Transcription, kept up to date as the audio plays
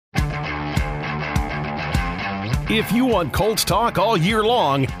If you want Colts talk all year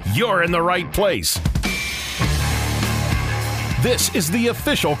long, you're in the right place. This is the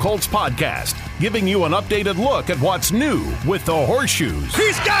official Colts podcast, giving you an updated look at what's new with the Horseshoes.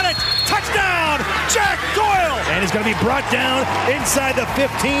 He's got it! Touchdown! Jack Doyle! And he's going to be brought down inside the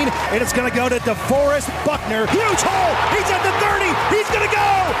 15, and it's going to go to DeForest Buckner. Huge hole! He's at the 30! He's going to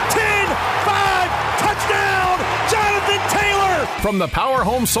go! 10, 5, touchdown! Jonathan Taylor! From the Power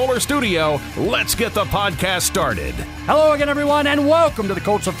Home Solar Studio, let's get the podcast started. Hello again, everyone, and welcome to the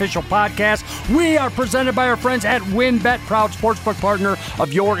Colts Official Podcast. We are presented by our friends at WynnBET, proud sportsbook partner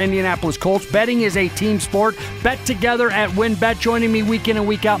of your Indianapolis Colts. Betting is a team sport. Bet together at WynnBET. Joining me week in and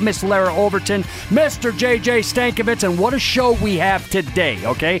week out, Miss Lara Overton, Mr. JJ Stankovitz, and what a show we have today,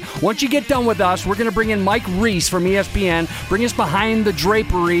 okay? Once you get done with us, we're going to bring in Mike Reese from ESPN, bring us behind the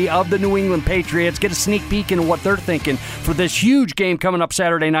drapery of the New England Patriots, get a sneak peek into what they're thinking for this huge game coming up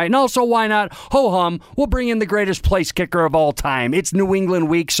Saturday night. And also, why not, ho-hum, we'll bring in the greatest place kicker of all time. It's New England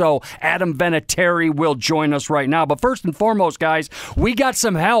week, so Adam Vinatieri will join us right now. But first and foremost, guys, we got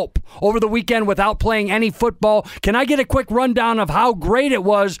some help over the weekend without playing any football. Can I get a quick rundown of how great it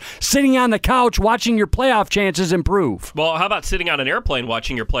was sitting on the couch watching your playoff chances improve? Well, how about sitting on an airplane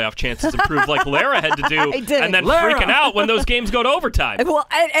watching your playoff chances improve like Lara had to do and then Lara. freaking out when those games go to overtime? Well,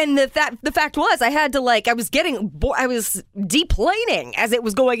 and the fact was, I had to I was deplaning as it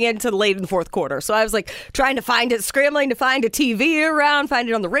was going into late in the fourth quarter. So I was trying to find it, scrambling to find a TV around, find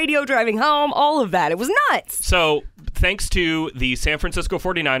it on the radio, driving home, all of that. It was nuts. So thanks to the San Francisco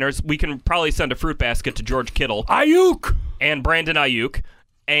 49ers, we can probably send a fruit basket to George Kittle. Ayuk! And Brandon Ayuk.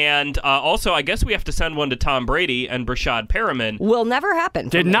 And also, I guess we have to send one to Tom Brady and Brashad Perriman. Will never happen.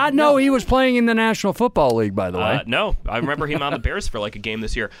 Did not know he was playing in the National Football League, by the way. No, I remember him on the Bears for a game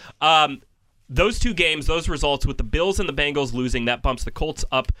this year. Those two games, those results, with the Bills and the Bengals losing, that bumps the Colts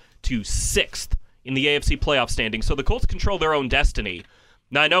up to 6th in the AFC playoff standing. So the Colts control their own destiny.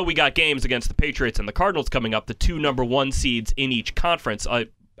 Now, I know we got games against the Patriots and the Cardinals coming up, the two number one seeds in each conference. I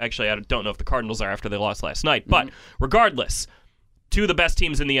don't know if the Cardinals are after they lost last night. But regardless, two of the best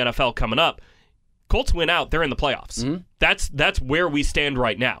teams in the NFL coming up. Colts win out, they're in the playoffs. Mm-hmm. That's where we stand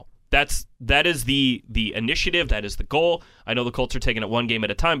right now. That is the initiative. That is the goal. I know the Colts are taking it one game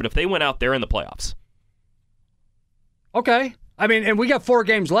at a time, but if they win out, they're in the playoffs. Okay. I mean, and we got 4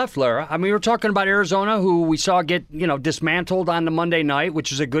 games left, Lara. I mean, we're talking about Arizona, who we saw get, dismantled on the Monday night,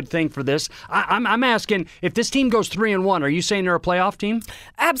 which is a good thing for this. I'm asking, if this team goes 3-1, are you saying they're a playoff team?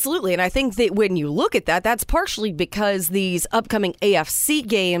 Absolutely, and I think that when you look at that, that's partially because these upcoming AFC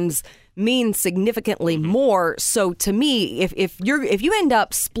games mean significantly more. So to me, if you end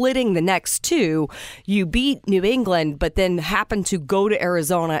up splitting the next two, you beat New England, but then happen to go to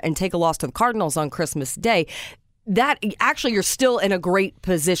Arizona and take a loss to the Cardinals on Christmas Day, that actually you're still in a great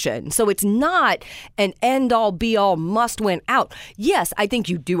position. So it's not an end-all, be-all, must-win out. Yes, I think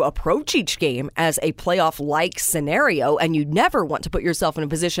you do approach each game as a playoff-like scenario, and you never want to put yourself in a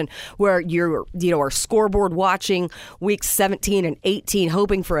position where you're, are scoreboard watching weeks 17 and 18,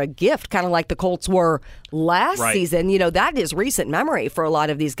 hoping for a gift, kind of like the Colts were last season. That is recent memory for a lot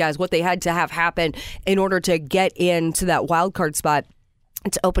of these guys, what they had to have happen in order to get into that wild card spot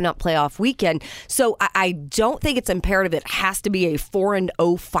to open up playoff weekend. So I don't think it's imperative it has to be a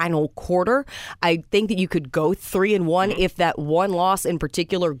 4-0 final quarter. I think that you could go 3-1 if that one loss in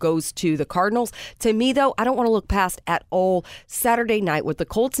particular goes to the Cardinals. To me, though, I don't want to look past at all Saturday night. What the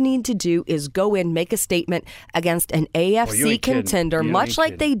Colts need to do is go in, make a statement against an AFC contender, much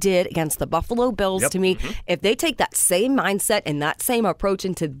like they did against the Buffalo Bills. To me, if they take that same mindset and that same approach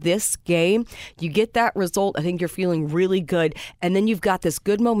into this game, you get that result. I think you're feeling really good. And then you've got this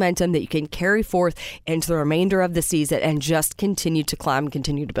good momentum that you can carry forth into the remainder of the season and just continue to climb and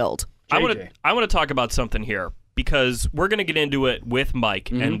continue to build. I want to talk about something here because we're going to get into it with Mike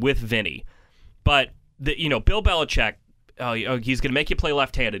and with Vinny. But Bill Belichick, he's going to make you play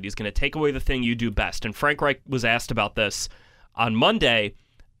left-handed. He's going to take away the thing you do best. And Frank Reich was asked about this on Monday,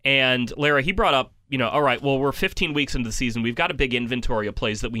 and Lara, he brought up, all right, well, we're 15 weeks into the season. We've got a big inventory of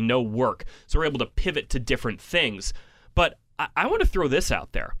plays that we know work, so we're able to pivot to different things. But I want to throw this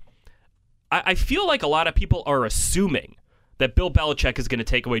out there. I feel like a lot of people are assuming that Bill Belichick is going to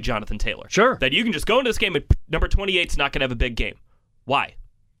take away Jonathan Taylor. Sure. That you can just go into this game and number 28 is not going to have a big game. Why?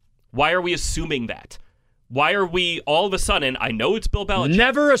 Why are we assuming that? Why are we all of a sudden, I know it's Bill Belichick.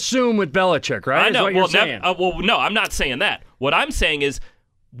 Never assume with Belichick, right? I know. Is what you're saying. No, I'm not saying that. What I'm saying is,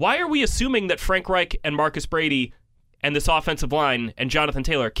 why are we assuming that Frank Reich and Marcus Brady and this offensive line and Jonathan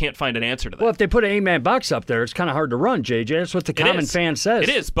Taylor can't find an answer to that? Well, if they put an 8-man box up there, it's kind of hard to run, JJ. That's what the common fan says. It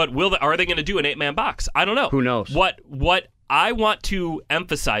is, but are they going to do an 8-man box? I don't know. Who knows? What I want to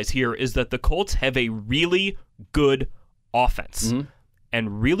emphasize here is that the Colts have a really good offense.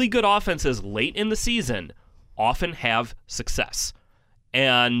 And really good offenses late in the season often have success.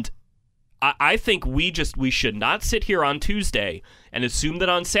 And I think we should not sit here on Tuesday and assume that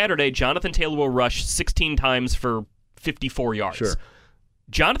on Saturday Jonathan Taylor will rush 16 times for 54 yards. Sure.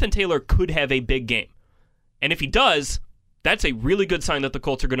 Jonathan Taylor could have a big game. And if he does, that's a really good sign that the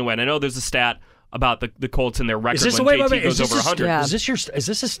Colts are going to win. I know there's a stat about the Colts and their record when JT goes over 100. Yeah. Is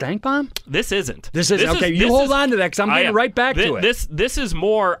this a stank bomb? This isn't. Okay, you hold on to that because I'm getting right back to it. This is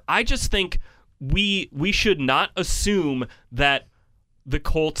more, I just think we should not assume that the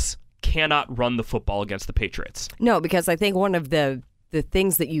Colts cannot run the football against the Patriots. No, because I think one of the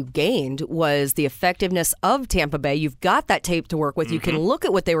things that you gained was the effectiveness of Tampa Bay. You've got that tape to work with. You can look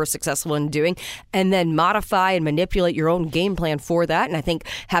at what they were successful in doing and then modify and manipulate your own game plan for that. And I think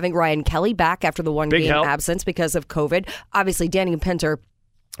having Ryan Kelly back after the one-game absence because of COVID, obviously Danny Pinter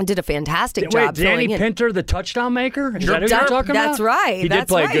did a fantastic job. Danny Pinter, the touchdown maker? Is that who you're talking about? That's right. He did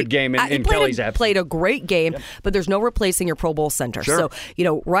play a good game in Kelly's absence. Played a great game, but there's no replacing your Pro Bowl center. Sure.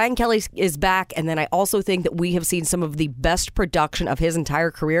 So, Ryan Kelly is back, and then I also think that we have seen some of the best production of his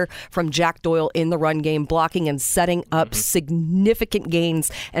entire career from Jack Doyle in the run game, blocking and setting up significant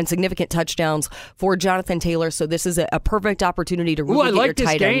gains and significant touchdowns for Jonathan Taylor. So this is a perfect opportunity to really get your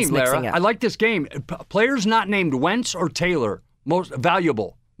tight ends mixing it. I like this game. Players not named Wentz or Taylor, most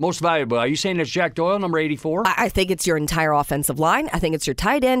valuable. Are you saying it's Jack Doyle, number 84? I think it's your entire offensive line. I think it's your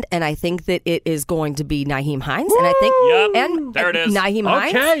tight end, and I think that it is going to be Nyheim Hines. And I think, there it is. Nyheim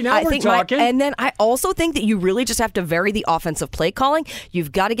Hines. Okay, now we're talking. And then I also think that you really just have to vary the offensive play calling.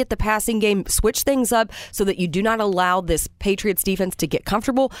 You've got to get the passing game, switch things up so that you do not allow this Patriots defense to get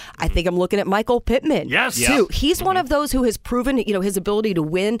comfortable. I think I'm looking at Michael Pittman. Yes. Too. He's one of those who has proven, his ability to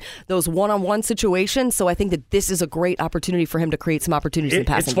win those one-on-one situations. So I think that this is a great opportunity for him to create some opportunities in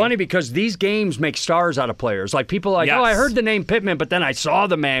passing. It's funny because these games make stars out of players. Like people are like, I heard the name Pittman, but then I saw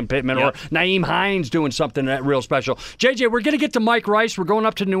the man Pittman or Nyheim Hines doing something real special. JJ, we're going to get to Mike Rice. We're going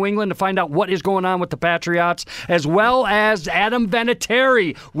up to New England to find out what is going on with the Patriots, as well as Adam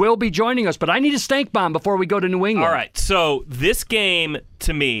Vinatieri will be joining us. But I need a stank bomb before we go to New England. All right, so this game,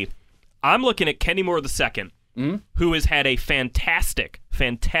 to me, I'm looking at Kenny Moore II, who has had a fantastic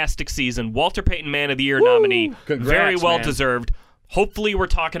season. Walter Payton Man of the Year nominee. Congrats, very well man. deserved. Hopefully we're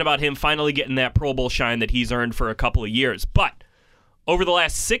talking about him finally getting that Pro Bowl shine that he's earned for a couple of years. But over the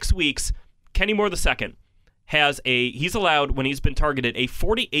last 6 weeks, Kenny Moore II he's allowed, when he's been targeted, a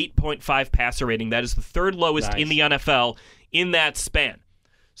 48.5 passer rating. That is the third lowest in the NFL in that span.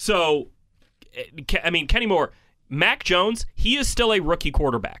 So, Kenny Moore, Mac Jones, he is still a rookie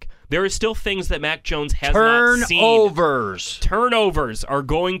quarterback. There are still things that Mac Jones has not seen. Turnovers are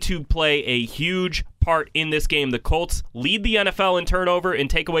going to play a huge part in this game. The Colts lead the NFL in turnover and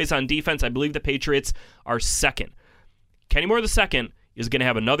takeaways on defense. I believe the Patriots are second. Kenny Moore II is going to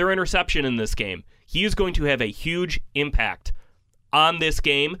have another interception in this game. He is going to have a huge impact on this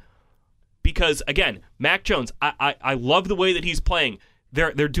game because, again, Mac Jones, I love the way that he's playing.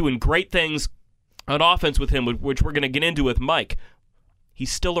 They're doing great things on offense with him, which we're going to get into with Mike.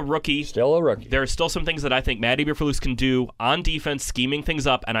 He's still a rookie. There are still some things that I think Matt Eberflus can do on defense, scheming things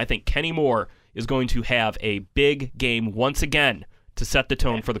up, and I think Kenny Moore is going to have a big game once again to set the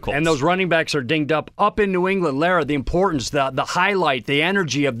tone for the Colts. And those running backs are dinged up in New England. Lara, the importance, the highlight, the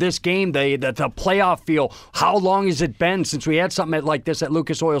energy of this game, the playoff feel. How long has it been since we had something like this at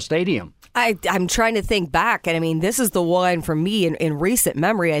Lucas Oil Stadium? I'm trying to think back, and this is the one for me in recent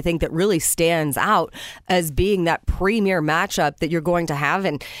memory, I think, that really stands out as being that premier matchup that you're going to have.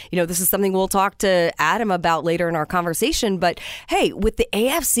 And, this is something we'll talk to Adam about later in our conversation. But, hey, with the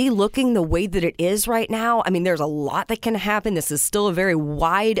AFC looking the way that it is right now, there's a lot that can happen. This is still a very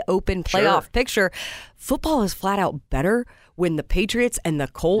wide open playoff picture. Football is flat out better when the Patriots and the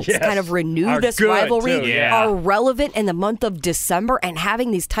Colts kind of renew this rivalry, are relevant in the month of December, and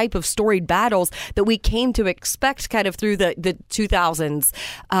having these type of storied battles that we came to expect kind of through the 2000s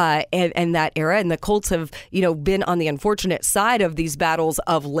and that era. And the Colts have, been on the unfortunate side of these battles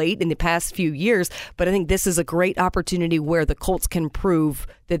of late in the past few years. But I think this is a great opportunity where the Colts can prove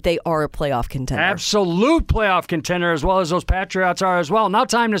that they are a playoff contender. Absolute playoff contender, as well as those Patriots are as well. Now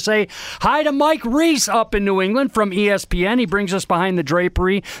time to say hi to Mike Reese up in New England from ESPN. He brings us behind the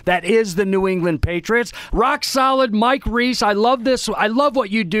drapery that is the New England Patriots. Rock solid Mike Reese. I love this. I love what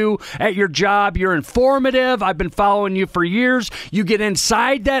you do at your job. You're informative. I've been following you for years. You get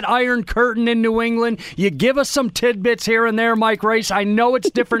inside that Iron Curtain in New England. You give us some tidbits here and there, Mike Reese. I know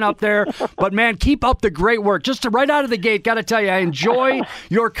it's different up there, but man, keep up the great work. Just right out of the gate, got to tell you, I enjoy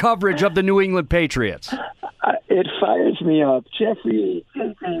your coverage of the New England Patriots. It fires me up. Jeffrey,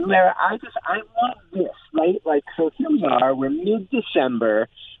 Lara, I love this. right? Like, so here we are, we're mid-December,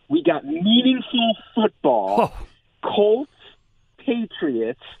 we got meaningful football, Colts,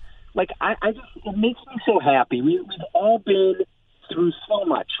 Patriots. Like, I just, it makes me so happy. We've all been through so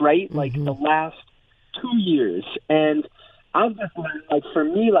much, right? Like, the last 2 years. And I've just learned, like, for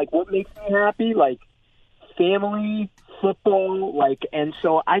me, like, what makes me happy, like, family, football, like, and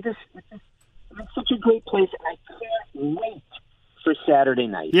so it's such a great place, and I can't wait for Saturday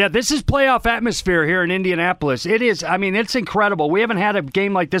night. Yeah, this is playoff atmosphere here in Indianapolis. It is. I mean, it's incredible. We haven't had a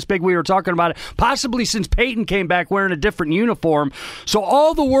game like this big. We were talking about it possibly since Peyton came back wearing a different uniform. So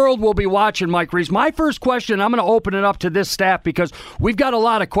all the world will be watching, Mike Reiss. My first question, I'm going to open it up to this staff because we've got a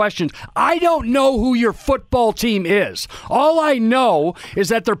lot of questions. I don't know who your football team is. All I know is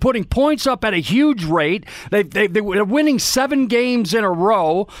that they're putting points up at a huge rate. They're winning 7 games in a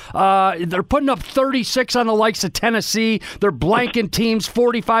row. They're putting up 36 on the likes of Tennessee. They're blanking teams,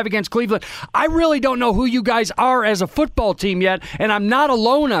 45 against Cleveland. I really don't know who you guys are as a football team yet, and I'm not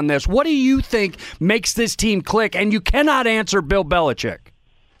alone on this. What do you think makes this team click? And you cannot answer Bill Belichick.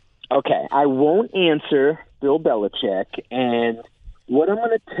 Okay, I won't answer Bill Belichick, and what I'm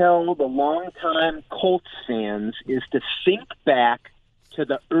going to tell the longtime Colts fans is to think back to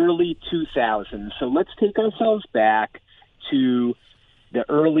the early 2000s. So let's take ourselves back to the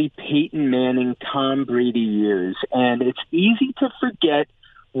early Peyton Manning, Tom Brady years. And it's easy to forget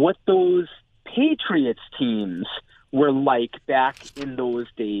what those Patriots teams were like back in those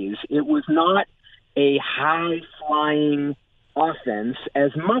days. It was not a high-flying offense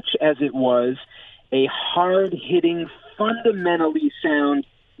as much as it was a hard-hitting, fundamentally sound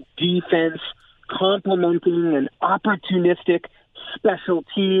defense complementing an opportunistic special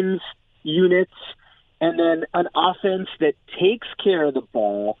teams units, and then an offense that takes care of the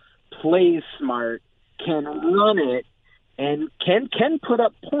ball, plays smart, can run it, and can put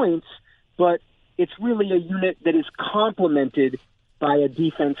up points, but it's really a unit that is complemented by a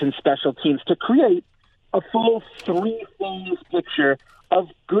defense and special teams to create a full three-phase picture of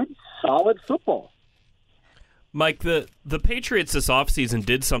good, solid football. Mike, the Patriots this offseason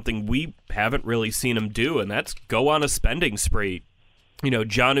did something we haven't really seen them do, and that's go on a spending spree. You know,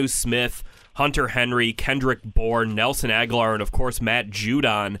 Jonnu Smith, Hunter Henry, Kendrick Bourne, Nelson Aguilar, and, of course, Matt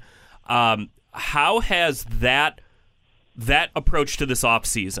Judon. How has that approach to this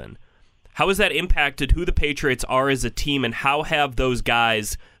offseason, how has that impacted who the Patriots are as a team, and how have those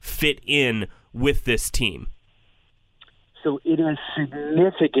guys fit in with this team? So it has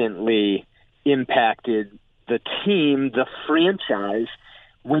significantly impacted the team, the franchise,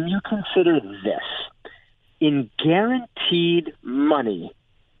 when you consider this. In guaranteed money,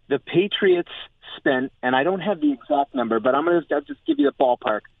 the Patriots spent, and I don't have the exact number, but I'll just give you the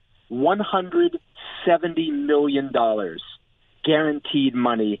ballpark, $170 million guaranteed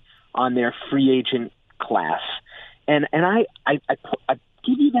money on their free agent class. And I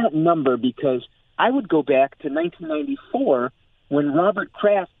give you that number because I would go back to 1994 when Robert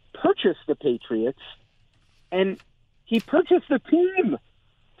Kraft purchased the Patriots, and he purchased the team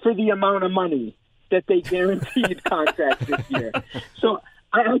for the amount of money that they guaranteed contracts this year. So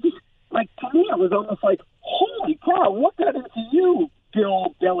I just, like, to me, it was almost like, holy cow, what got into you,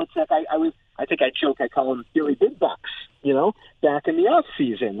 Bill Belichick? I think I joke, I call him Billy Big Bucks, you know, back in the off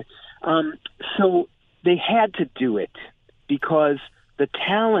season. So they had to do it because the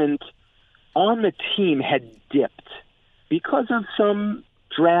talent on the team had dipped because of some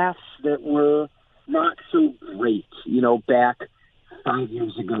drafts that were not so great, you know, back 5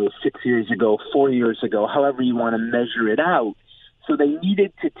 years ago, 6 years ago, 4 years ago, however you want to measure it out. So they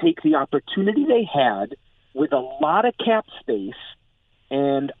needed to take the opportunity they had with a lot of cap space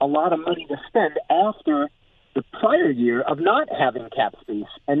and a lot of money to spend after the prior year of not having cap space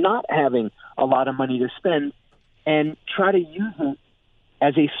and not having a lot of money to spend, and try to use it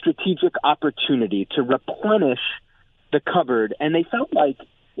as a strategic opportunity to replenish the cupboard. And they felt like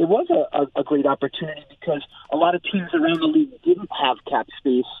it was a great opportunity because a lot of teams around the league didn't have cap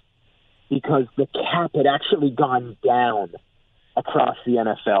space because the cap had actually gone down across the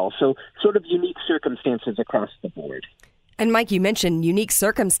NFL. So sort of unique circumstances across the board. And Mike, you mentioned unique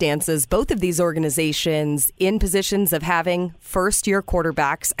circumstances. Both of these organizations in positions of having first-year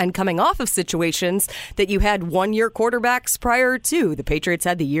quarterbacks and coming off of situations that you had one-year quarterbacks prior to. The Patriots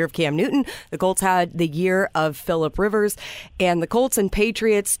had the year of Cam Newton. The Colts had the year of Phillip Rivers. And the Colts and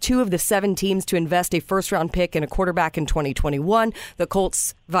Patriots, 2 of the 7 teams to invest a first-round pick in a quarterback in 2021. The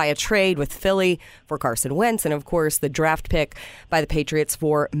Colts via trade with Philly for Carson Wentz. And, of course, the draft pick by the Patriots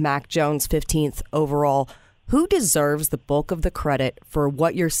for Mac Jones, 15th overall. Who deserves the bulk of the credit for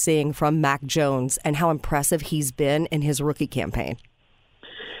what you're seeing from Mac Jones and how impressive he's been in his rookie campaign?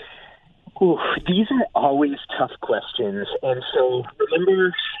 Ooh, these are always tough questions. And so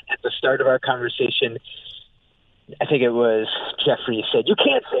remember at the start of our conversation, I think it was Jeffrey said, you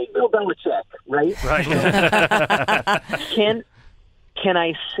can't say Bill Belichick, right? Right. Can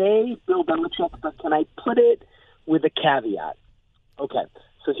I say Bill Belichick, but can I put it with a caveat? Okay,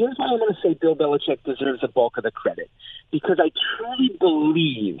 so here's why I'm going to say Bill Belichick deserves the bulk of the credit. Because I truly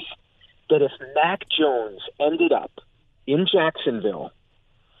believe that if Mac Jones ended up in Jacksonville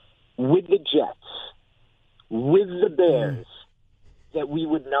with the Jets, with the Bears, that we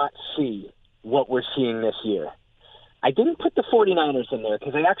would not see what we're seeing this year. I didn't put the 49ers in there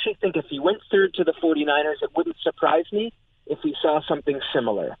because I actually think if he went third to the 49ers, it wouldn't surprise me if we saw something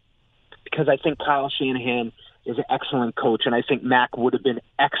similar. Because I think Kyle Shanahan is an excellent coach, and I think Mac would have been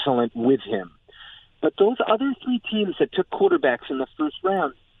excellent with him. But those other three teams that took quarterbacks in the first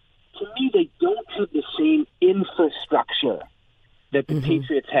round, to me, they don't have the same infrastructure that the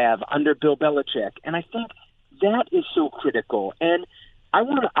Patriots have under Bill Belichick. And I think that is so critical. And I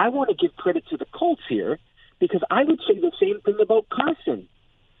want to give credit to the Colts here because I would say the same thing about Carson.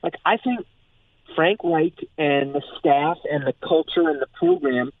 Like, I think Frank Reich and the staff and the culture and the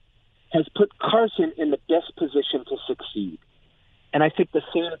program has put Carson in the best position to succeed. And I think the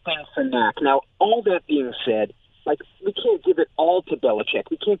same thing for Mac. Now, all that being said, like, we can't give it all to Belichick.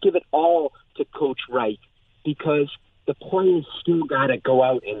 We can't give it all to Coach Reich because the players still got to go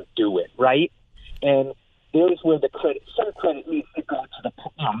out and do it, right? And there's where some credit needs to go to the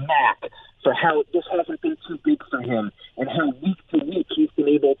Mac for how this hasn't been too big for him and how week to week he's been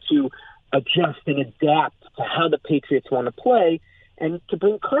able to adjust and adapt to how the Patriots want to play. And to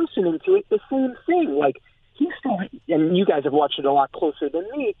bring Carson into it, the same thing. Like, he still, and you guys have watched it a lot closer than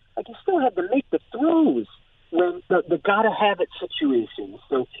me, like, he still had to make the throws when the gotta-have-it situations.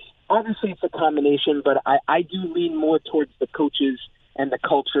 So, obviously, it's a combination, but I do lean more towards the coaches and the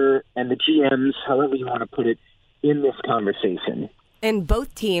culture and the GMs, however you want to put it, in this conversation. And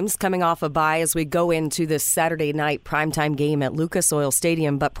both teams coming off a bye as we go into this Saturday night primetime game at Lucas Oil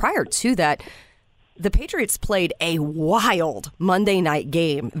Stadium. But prior to that, the Patriots played a wild Monday night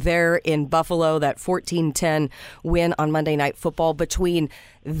game there in Buffalo, that 14-10 win on Monday Night Football. Between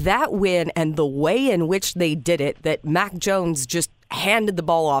that win and the way in which they did it, that Mac Jones just handed the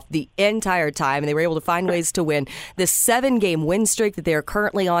ball off the entire time, and they were able to find ways to win. The 7-game win streak that they are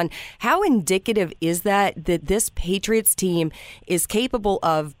currently on, how indicative is that this Patriots team is capable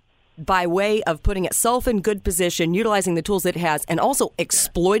of, by way of putting itself in good position, utilizing the tools it has, and also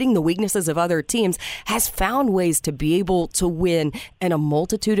exploiting the weaknesses of other teams, has found ways to be able to win in a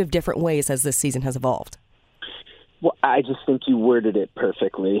multitude of different ways as this season has evolved? Well, I just think you worded it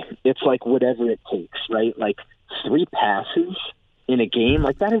perfectly. It's like whatever it takes, right? Like 3 passes in a game,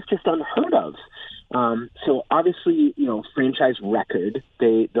 like that is just unheard of. So obviously, franchise record.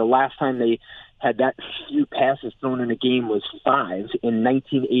 The last time they had that few passes thrown in a game was 5 in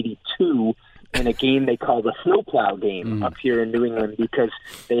 1982 in a game they called a snowplow game up here in New England because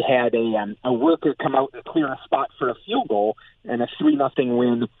they had a worker come out and clear a spot for a field goal and a 3-0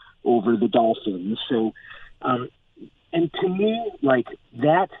 win over the Dolphins. So, and to me, like,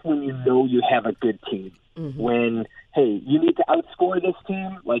 that's when you know you have a good team. When, hey, you need to outscore this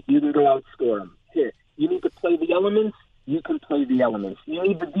team, like, you can go outscore them. Here, you need to play the elements, you can play the elements. You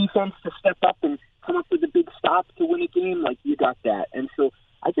need the defense to step up and come up with a big stop to win a game, like, you got that. And so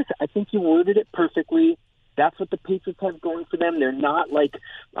I think you worded it perfectly. That's what the Patriots have going for them. They're not like,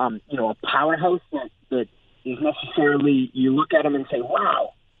 a powerhouse that is necessarily, you look at them and say,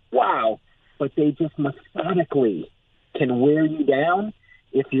 wow, but they just methodically can wear you down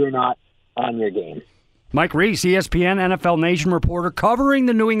if you're not on your game. Mike Reiss, ESPN NFL Nation reporter covering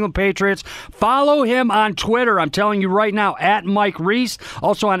the New England Patriots. Follow him on Twitter. I'm telling you right now, at Mike Reiss.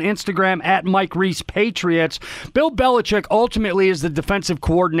 Also on Instagram, at Mike Reiss Patriots. Bill Belichick ultimately is the defensive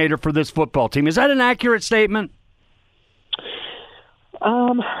coordinator for this football team. Is that an accurate statement?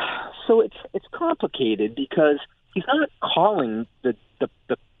 So it's complicated because he's not calling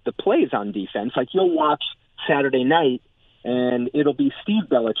the plays on defense. Like, you'll watch Saturday night, and it'll be Steve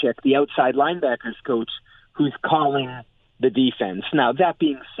Belichick, the outside linebackers coach, who's calling the defense. Now, that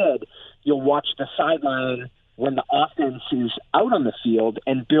being said, you'll watch the sideline when the offense is out on the field,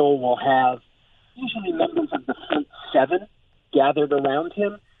 and Bill will have usually members of the front 7 gathered around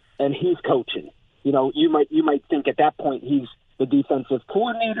him, and he's coaching. You might think at that point he's the defensive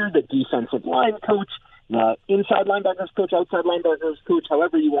coordinator, the defensive line coach, the inside linebackers coach, outside linebackers coach,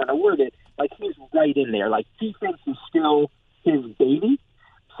 however you want to word it. Like, he's right in there. Like, defense is still his baby.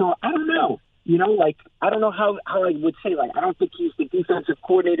 So I don't know. I don't know how I would say, like, I don't think he's the defensive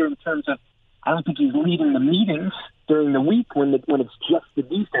coordinator in terms of, I don't think he's leading the meetings during the week when it's just the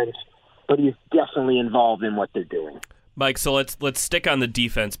defense, but personally involved in what they're doing. Mike, so let's stick on the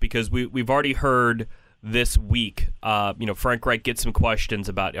defense because we've already heard this week, Frank Reich gets some questions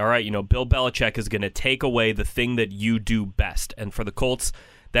about, all right, Bill Belichick is going to take away the thing that you do best. And for the Colts,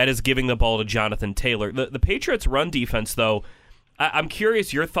 that is giving the ball to Jonathan Taylor. The Patriots' run defense, though, I'm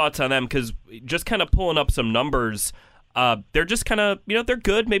curious your thoughts on them because just kind of pulling up some numbers, they're just kind of, they're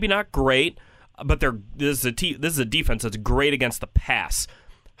good, maybe not great, but this is a defense that's great against the pass.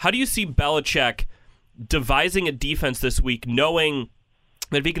 How do you see Belichick devising a defense this week, knowing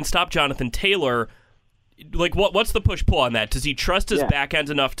that if he can stop Jonathan Taylor, like what's the push-pull on that? Does he trust his back end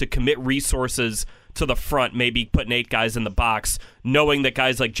enough to commit resources to the front, maybe putting 8 guys in the box, knowing that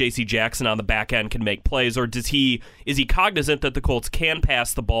guys like J.C. Jackson on the back end can make plays, or is he cognizant that the Colts can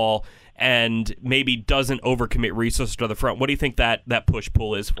pass the ball and maybe doesn't overcommit resources to the front? What do you think that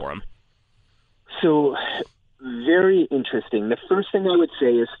push-pull is for him? So, very interesting. The first thing I would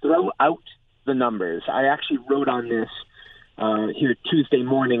say is throw out the numbers. I actually wrote on this here Tuesday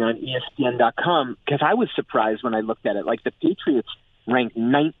morning on ESPN.com because I was surprised when I looked at it. Like, the Patriots ranked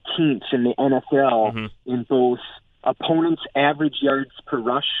 19th in the NFL in both opponents' average yards per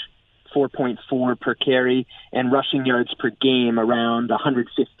rush, 4.4 per carry, and rushing yards per game around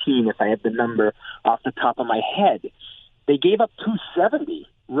 115, if I have the number off the top of my head. They gave up 270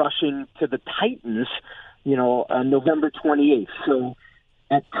 rushing to the Titans, on November 28th. So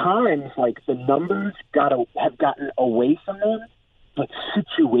at times, like, the numbers have gotten away from them, but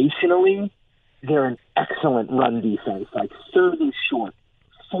situationally, they're an excellent run defense, like 3rd and short,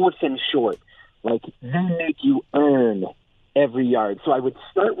 4th and short. Like, they make you earn every yard. So I would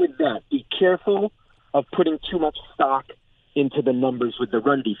start with that. Be careful of putting too much stock into the numbers with the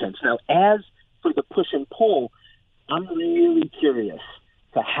run defense. Now, as for the push and pull, I'm really curious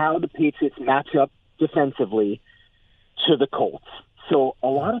to how the Patriots match up defensively to the Colts. So a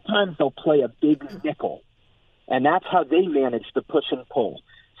lot of times they'll play a big nickel, and that's how they manage the push and pull.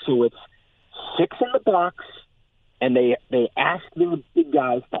 So it's 6 in the box, and they ask their big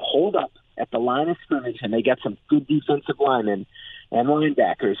guys to hold up at the line of scrimmage, and they get some good defensive linemen and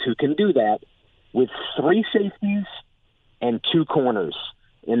linebackers who can do that with 3 safeties and 2 corners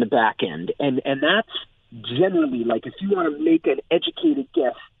in the back end. And that's generally, like, if you want to make an educated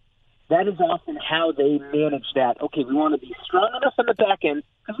guess, that is often how they manage that. Okay, we want to be strong enough on the back end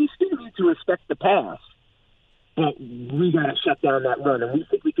because we still need to respect the pass, but we got to shut down that run. And we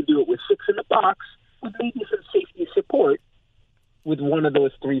think we can do it with 6 in the box with maybe some safety support with one of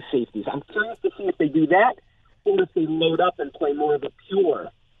those 3 safeties. I'm curious to see if they do that or if they load up and play more of a pure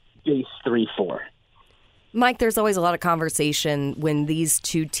base 3-4. Mike, there's always a lot of conversation when these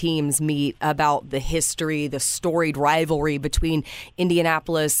two teams meet about the history, the storied rivalry between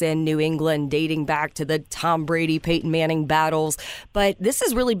Indianapolis and New England dating back to the Tom Brady, Peyton Manning battles. But this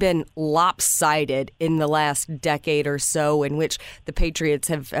has really been lopsided in the last decade or so, in which the Patriots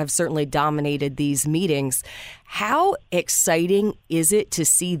have certainly dominated these meetings. How exciting is it to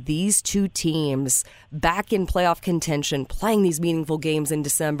see these two teams back in playoff contention, playing these meaningful games in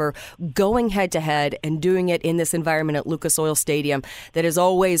December, going head-to-head and doing it in this environment at Lucas Oil Stadium that is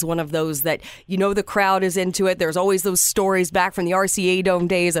always one of those that, the crowd is into it. There's always those stories back from the RCA Dome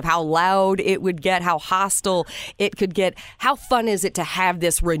days of how loud it would get, how hostile it could get. How fun is it to have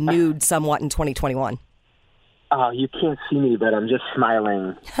this renewed somewhat in 2021? You can't see me, but I'm just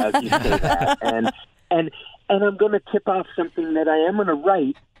smiling as you say that. And I'm going to tip off something that I am going to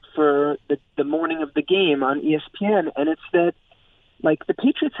write for the morning of the game on ESPN, and it's that, like, the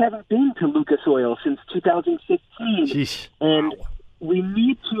Patriots haven't been to Lucas Oil since 2015. Jeez. And we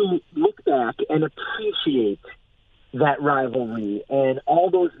need to look back and appreciate that rivalry and all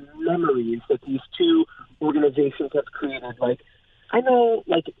those memories that these two organizations have created. Like, I know,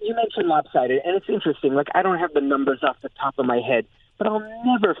 like, you mentioned lopsided, and it's interesting. Like, I don't have the numbers off the top of my head, but I'll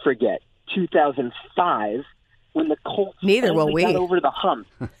never forget 2005 when the Colts got over the hump,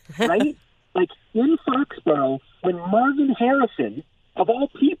 right? Like, in Foxborough, when Marvin Harrison, of all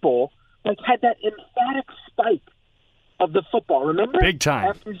people, like, had that emphatic spike of the football. Remember? Big time.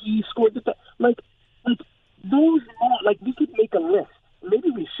 After he scored like those, like, we could make a list. Maybe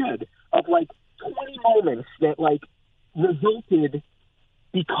we should, of, like, 20 moments that, like, resulted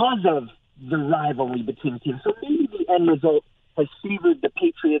because of the rivalry between teams. So maybe the end result has favored the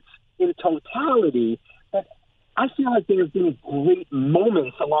Patriots in totality, but I feel like there have been great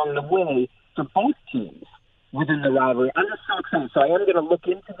moments along the way for both teams within the rivalry. I'm just so excited. So I am going to look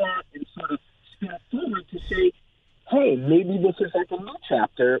into that and sort of spin forward to say, hey, maybe this is like a new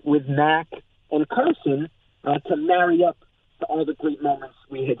chapter with Mac and Carson to marry up to all the great moments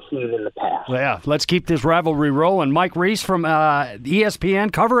we had seen in the past. Well, yeah, let's keep this rivalry rolling. Mike Reese from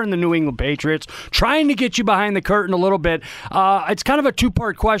ESPN covering the New England Patriots, trying to get you behind the curtain a little bit. It's kind of a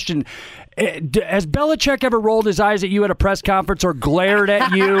two-part question. Has Belichick ever rolled his eyes at you at a press conference or glared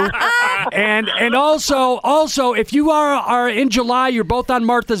at you? and also, if you are in July, you're both on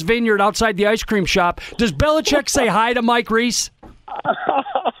Martha's Vineyard outside the ice cream shop, does Belichick say hi to Mike Reese?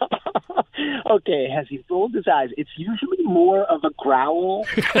 Okay, has he rolled his eyes? It's usually more of a growl,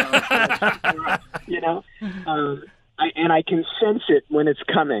 and I can sense it when it's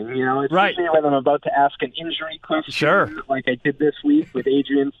coming. It's right usually when I'm about to ask an injury question, sure, like I did this week with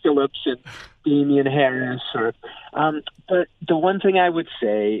Adrian Phillips and Damian Harris. But the one thing I would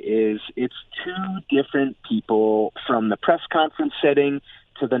say is it's two different people from the press conference setting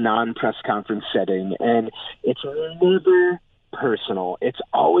to the non-press conference setting, and it's never personal. It's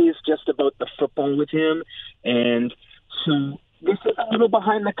always just about the football with him, and so this is a little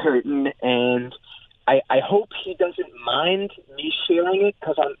behind the curtain, and I hope he doesn't mind me sharing it,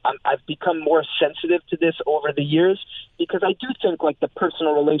 because I've become more sensitive to this over the years, because I do think like the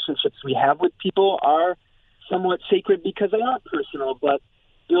personal relationships we have with people are somewhat sacred because they are personal, but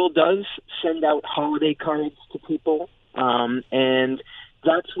Bill does send out holiday cards to people, and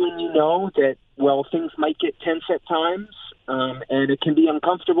that's when you know that, well, things might get tense at times, and it can be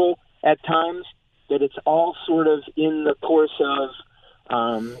uncomfortable at times, that it's all sort of in the course of,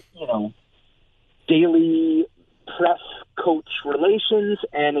 daily press coach relations,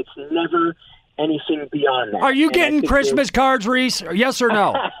 and it's never anything beyond that. Are you getting Christmas cards, Reese? Yes or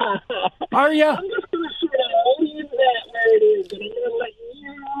no? Are you? I'm just going to sort of leave that where it is, and I'm going to let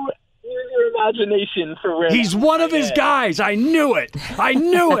you use your imagination for where he's one of his guys. I knew it. I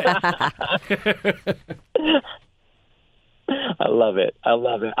love it.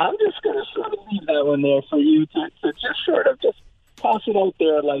 I'm just going to sort of leave that one there for you to just sort of just toss it out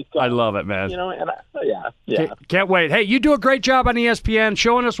there. Like I love it, man. Yeah. Can't wait. Hey, you do a great job on ESPN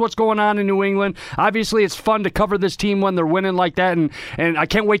showing us what's going on in New England. Obviously, it's fun to cover this team when they're winning like that, and I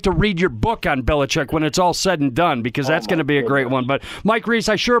can't wait to read your book on Belichick when it's all said and done, because that's going to be a great one. But Mike Reese,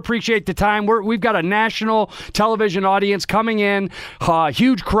 I sure appreciate the time. We've got a national television audience coming in,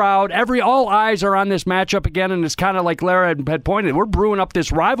 huge crowd. All eyes are on this matchup again, and it's kind of like Lara had pointed. We're brewing up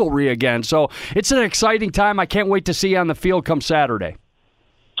this rivalry again, so it's an exciting time. I can't wait to see you on the field come Saturday.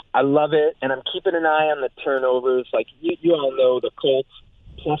 I love it, and I'm keeping an eye on the turnovers. Like you all know, the Colts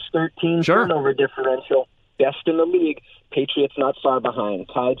plus 13 sure. turnover differential, best in the league. Patriots not far behind,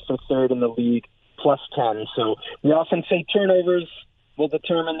 tied for third in the league, plus 10. So we often say turnovers will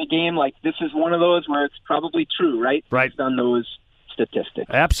determine the game. Like this is one of those where it's probably true, right? Right. Based on those statistics.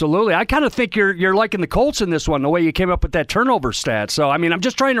 Absolutely. I kind of think you're liking the Colts in this one, the way you came up with that turnover stat. So, I mean, I'm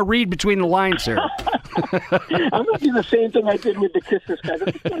just trying to read between the lines here. I'm going to do the same thing I did with the Christmas cards.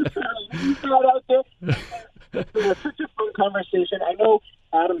 Out there. It's such a fun conversation. I know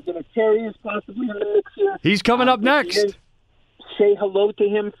Adam Vinatieri is possibly in the mix here. He's coming up next. Say hello to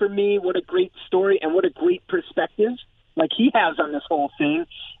him for me. What a great story and what a great perspective like he has on this whole thing,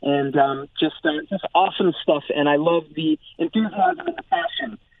 and just awesome stuff. And I love the enthusiasm and the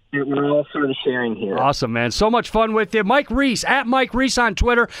passion that we're all sort of sharing here. Awesome, man. So much fun with you. Mike Reese, at Mike Reese on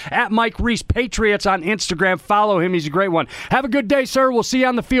Twitter, at Mike Reese Patriots on Instagram. Follow him. He's a great one. Have a good day, sir. We'll see you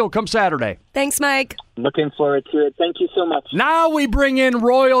on the field come Saturday. Thanks, Mike. Looking forward to it. Thank you so much. Now we bring in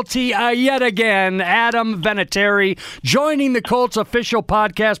royalty yet again, Adam Vinatieri, joining the Colts official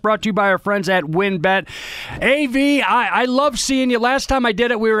podcast brought to you by our friends at WynnBET. AV, I love seeing you. Last time I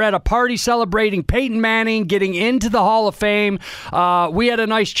did it, we were at a party celebrating Peyton Manning getting into the Hall of Fame. We had a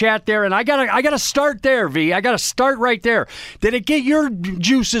nice chat there, and I gotta start there, V. I gotta start right there. Did it get your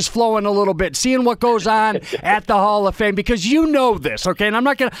juices flowing a little bit, seeing what goes on at the Hall of Fame? Because you know this, okay? And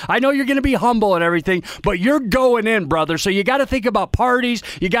I know you're gonna be humble and everything, but you're going in, brother. So you got to think about parties.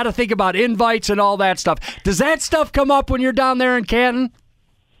 You got to think about invites and all that stuff. Does that stuff come up when you're down there in Canton?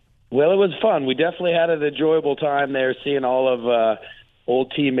 Well, it was fun. We definitely had an enjoyable time there, seeing all of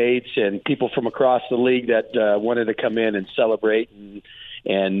old teammates and people from across the league that wanted to come in and celebrate and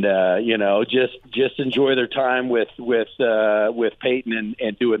just enjoy their time with Peyton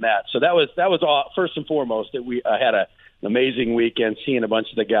and doing that. So that was all, first and foremost, that we had an amazing weekend seeing a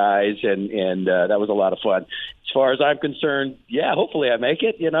bunch of the guys, and that was a lot of fun. As far as I'm concerned, yeah, hopefully I make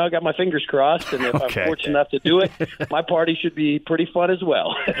it. I got my fingers crossed, and if I'm fortunate enough to do it, my party should be pretty fun as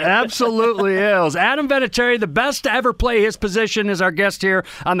well. Absolutely is. Adam Vinatieri, the best to ever play his position, is our guest here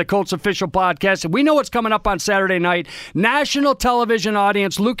on the Colts official podcast. And we know what's coming up on Saturday night. National television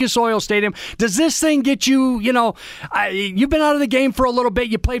audience, Lucas Oil Stadium. Does this thing get you, you've been out of the game for a little bit.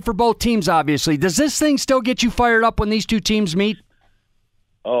 You played for both teams, obviously. Does this thing still get you fired up when these two teams meet?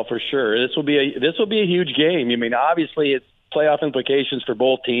 Oh, for sure. This will be a huge game. I mean, obviously it's playoff implications for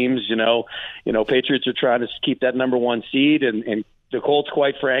both teams. You know, Patriots are trying to keep that number one seed, and the Colts,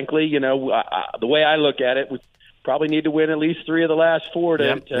 quite frankly, the way I look at it, we probably need to win at least 3 of the last 4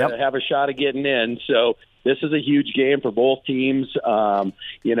 to have a shot of getting in. So this is a huge game for both teams. And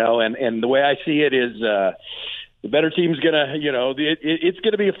the way I see it is, the better team's gonna, it's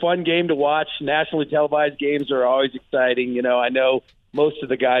gonna be a fun game to watch. Nationally televised games are always exciting. I know most of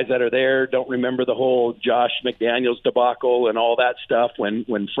the guys that are there don't remember the whole Josh McDaniels debacle and all that stuff when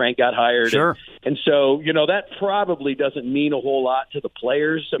Frank got hired. Sure. And so, that probably doesn't mean a whole lot to the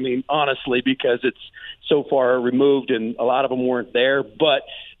players. I mean, honestly, because it's so far removed and a lot of them weren't there. But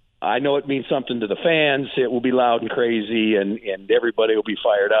I know it means something to the fans. It will be loud and crazy, and everybody will be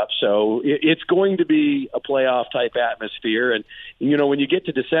fired up. So it's going to be a playoff-type atmosphere. And, when you get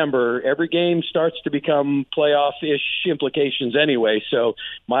to December, every game starts to become playoff-ish implications anyway. So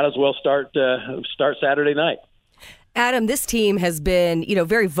might as well start Saturday night. Adam, this team has been,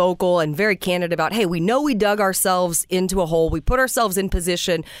 very vocal and very candid about, hey, we know we dug ourselves into a hole. We put ourselves in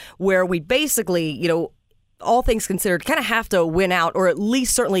position where we basically, all things considered, kind of have to win out, or at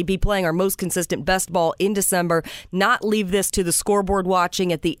least certainly be playing our most consistent best ball in December, not leave this to the scoreboard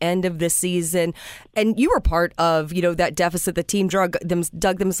watching at the end of this season. And you were part of, that deficit the team dug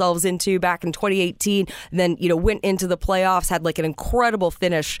themselves into back in 2018, then, went into the playoffs, had like an incredible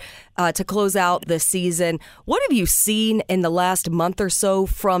finish to close out the season. What have you seen in the last month or so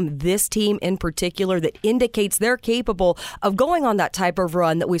from this team in particular that indicates they're capable of going on that type of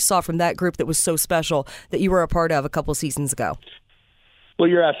run that we saw from that group that was so special that you were a part of a couple seasons ago? Well,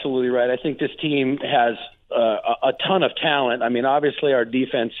 you're absolutely right. I think this team has a ton of talent. I mean, obviously our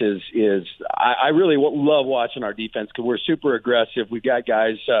defense is I really love watching our defense because we're super aggressive. We've got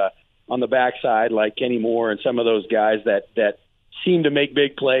guys on the backside like Kenny Moore and some of those guys that seem to make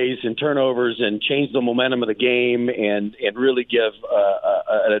big plays and turnovers and change the momentum of the game and really give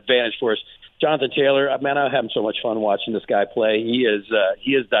an advantage for us. Jonathan Taylor, man, I'm having so much fun watching this guy play. He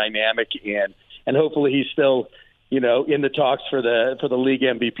is dynamic and hopefully he's still, in the talks for the league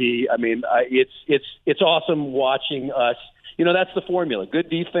MVP. I mean, it's awesome watching us. That's the formula. Good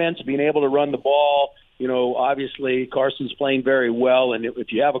defense, being able to run the ball. Obviously Carson's playing very well, and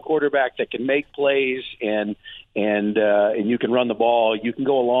if you have a quarterback that can make plays and you can run the ball, you can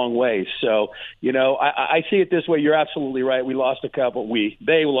go a long way. So, I see it this way. You're absolutely right. They lost a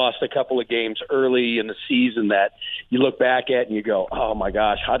couple of games early in the season that you look back at and you go, oh my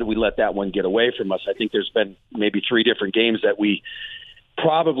gosh, how did we let that one get away from us? I think there's been maybe 3 different games that we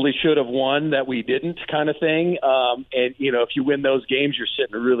probably should have won that we didn't, kind of thing. If you win those games, you're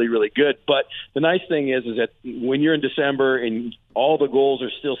sitting really, really good. But the nice thing is that when you're in December and all the goals are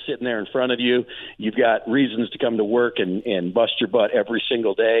still sitting there in front of you, you've got reasons to come to work and bust your butt every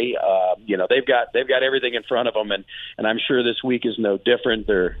single day. They've got everything in front of them, and I'm sure this week is no different.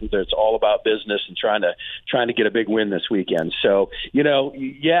 It's all about business and trying to get a big win this weekend. So,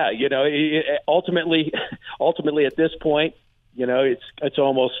 ultimately at this point, it's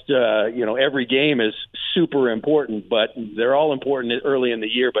almost every game is super important, but they're all important early in the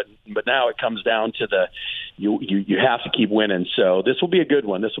year. But now it comes down to you have to keep winning. So this will be a good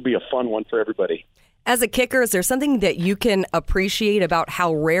one. This will be a fun one for everybody. As a kicker, is there something that you can appreciate about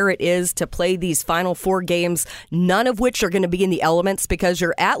how rare it is to play these final 4 games, none of which are going to be in the elements because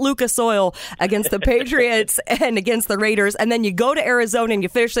you're at Lucas Oil against the Patriots and against the Raiders, and then you go to Arizona and you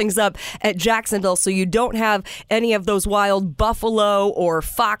finish things up at Jacksonville, so you don't have any of those wild Buffalo or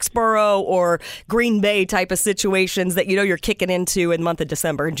Foxborough or Green Bay type of situations that you're kicking into in the month of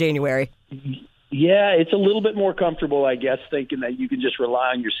December and January? Yeah, it's a little bit more comfortable, I guess, thinking that you can just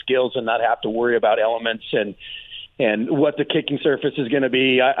rely on your skills and not have to worry about elements and what the kicking surface is going to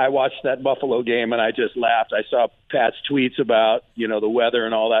be. I watched that Buffalo game and I just laughed. I saw Pat's tweets about, the weather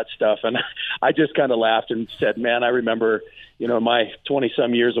and all that stuff, and I just kind of laughed and said, man, I remember, my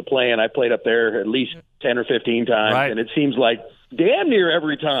 20-some years of playing, I played up there at least 10 or 15 times, right. And it seems like damn near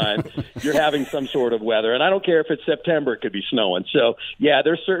every time you're having some sort of weather. And I don't care if it's September, it could be snowing. So, yeah,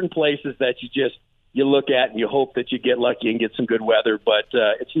 there's certain places that you look at and you hope that you get lucky and get some good weather. But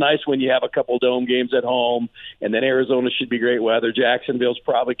it's nice when you have a couple dome games at home, and then Arizona should be great weather. Jacksonville's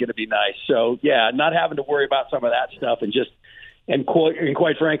probably going to be nice. So, yeah, not having to worry about some of that stuff and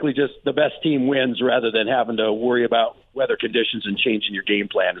quite frankly, just the best team wins rather than having to worry about weather conditions and changing your game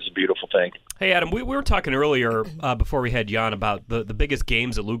plan is a beautiful thing. Hey, Adam, we were talking earlier before we had you on about the biggest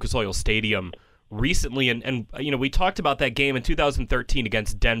games at Lucas Oil Stadium recently, and we talked about that game in 2013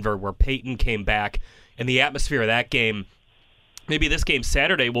 against Denver where Peyton came back, and the atmosphere of that game. Maybe this game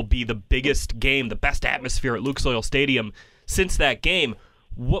Saturday will be the biggest game, the best atmosphere at Lucas Oil Stadium since that game.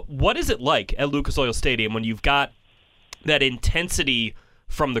 What is it like at Lucas Oil Stadium when you've got that intensity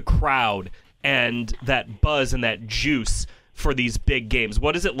from the crowd and that buzz and that juice for these big games?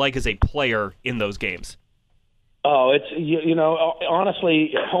 What is it like as a player in those games? Oh, it's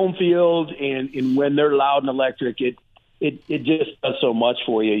honestly, home field and when they're loud and electric, it just does so much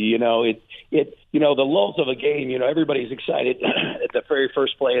for you. The lulls of a game, everybody's excited at the very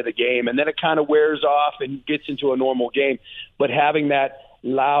first play of the game, and then it kind of wears off and gets into a normal game. But having that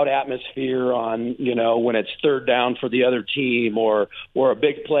loud atmosphere on, when it's third down for the other team or a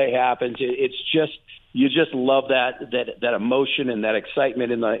big play happens, it's just, you just love that emotion and that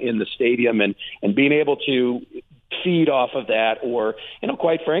excitement in the stadium and being able to feed off of that, or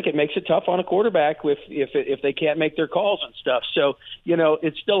quite frank, it makes it tough on a quarterback if they can't make their calls and stuff. So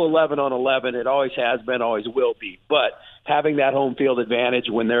it's still 11 on 11. It always has been, always will be. But having that home field advantage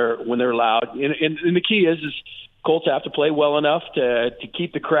when they're loud, and the key is Colts have to play well enough to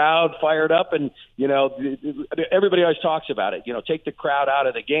keep the crowd fired up, and everybody always talks about it. Take the crowd out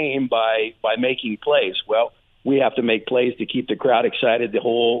of the game by making plays. Well, we have to make plays to keep the crowd excited the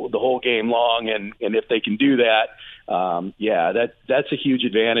whole game long, and if they can do that, that's a huge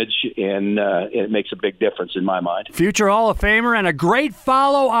advantage, and it makes a big difference in my mind. Future Hall of Famer and a great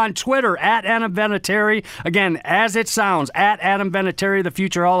follow on Twitter at Adam Vinatieri. Again, as it sounds, at Adam Vinatieri, the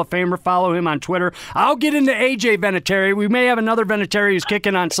future Hall of Famer. Follow him on Twitter. I'll get into AJ Vinatieri. We may have another Vinatieri who's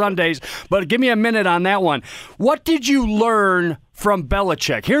kicking on Sundays, but give me a minute on that one. What did you learn from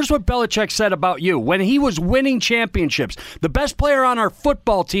Belichick? Here's what Belichick said about you. When he was winning championships, the best player on our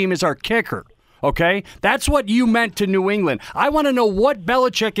football team is our kicker. Okay? That's what you meant to New England. I want to know what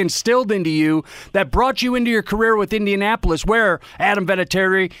Belichick instilled into you that brought you into your career with Indianapolis, where, Adam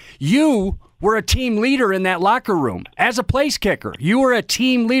Vinatieri, you were a team leader in that locker room. As a place kicker, you were a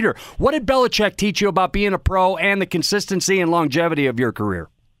team leader. What did Belichick teach you about being a pro and the consistency and longevity of your career?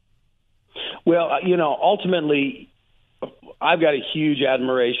 Well, ultimately, I've got a huge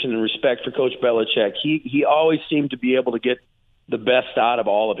admiration and respect for Coach Belichick. He always seemed to be able to get the best out of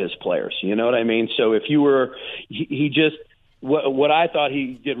all of his players. You know what I mean? So if you were, he just, what I thought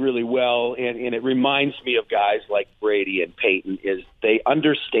he did really well, and it reminds me of guys like Brady and Peyton, is they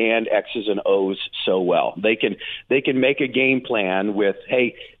understand X's and O's so well. They can make a game plan with,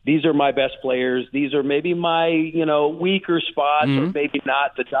 hey, these are my best players. These are maybe my, weaker spots, or maybe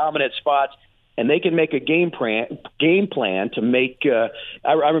not the dominant spots. And they can make a game plan to make.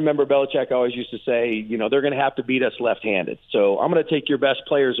 I remember Belichick always used to say, they're going to have to beat us left-handed. So I'm going to take your best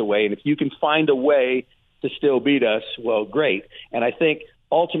players away, and if you can find a way to still beat us, well, great. And I think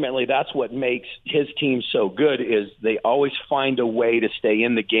ultimately that's what makes his team so good, is they always find a way to stay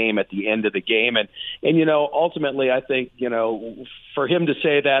in the game at the end of the game. And ultimately, I think for him to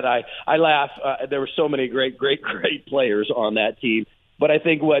say that, I laugh. There were so many great players on that team. But I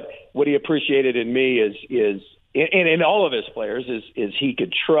think what he appreciated in me is and in all of his players is he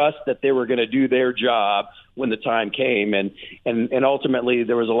could trust that they were going to do their job when the time came. And ultimately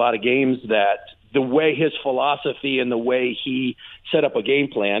there was a lot of games that the way his philosophy and the way he set up a game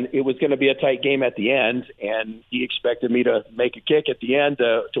plan, it was going to be a tight game at the end, and he expected me to make a kick at the end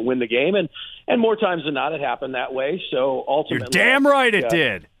to win the game. And more times than not, it happened that way. So ultimately, you're damn right it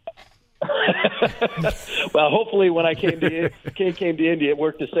did. Well, hopefully when I came to India, it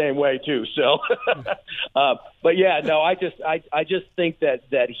worked the same way too. So, but yeah, no, I just think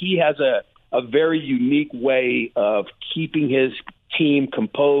that he has a very unique way of keeping his team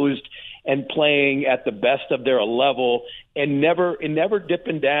composed and playing at the best of their level, and never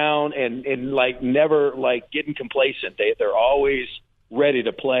dipping down and like never like getting complacent. They're always ready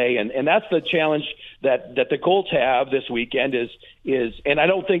to play, and that's the challenge that the Colts have this weekend is and I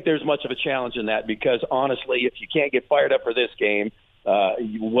don't think there's much of a challenge in that, because honestly, if you can't get fired up for this game,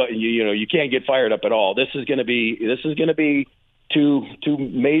 you can't get fired up at all. This is going to be two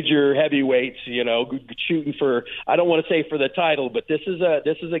major heavyweights, shooting for, I don't want to say for the title, but this is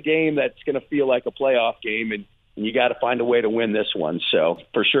a game that's going to feel like a playoff game, and you got to find a way to win this one. So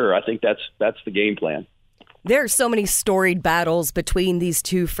for sure, I think that's the game plan. There are so many storied battles between these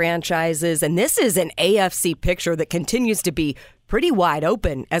two franchises, and this is an AFC picture that continues to be pretty wide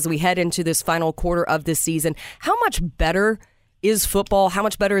open as we head into this final quarter of this season. How much better is football? How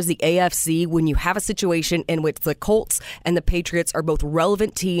much better is the AFC when you have a situation in which the Colts and the Patriots are both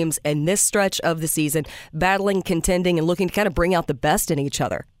relevant teams in this stretch of the season, battling, contending, and looking to kind of bring out the best in each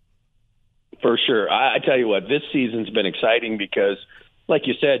other? For sure. I tell you what, this season's been exciting because, like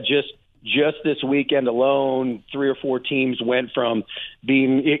you said, just this weekend alone, 3 or 4 teams went from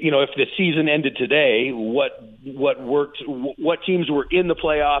being, if the season ended today, what what worked, what teams were in the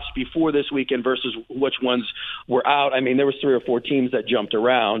playoffs before this weekend versus which ones were out. I mean, there was 3 or 4 teams that jumped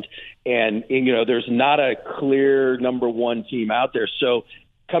around, and there's not a clear number one team out there. So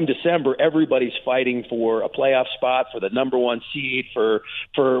come December, everybody's fighting for a playoff spot, for the number one seed, for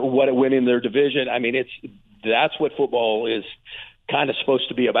what it win in their division. I mean, that's what football is kind of supposed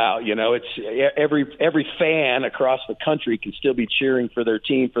to be about. It's every fan across the country can still be cheering for their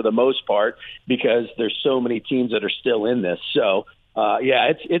team for the most part because there's so many teams that are still in this. So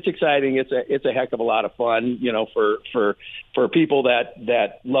it's exciting. It's a heck of a lot of fun, for people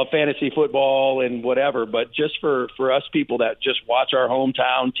that love fantasy football and whatever, but just for us people that just watch our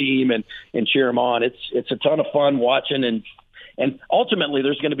hometown team and cheer them on. It's a ton of fun watching, and ultimately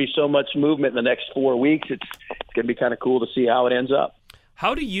there's going to be so much movement in the next 4 weeks. It's going to be kind of cool to see how it ends up.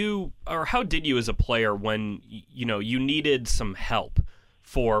 How did you as a player when you needed some help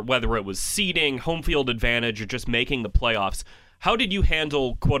for whether it was seeding, home field advantage, or just making the playoffs? How did you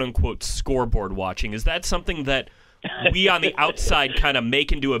handle quote-unquote scoreboard watching? Is that something that we on the outside kind of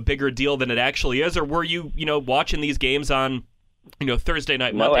make into a bigger deal than it actually is? Or were you, watching these games on, Thursday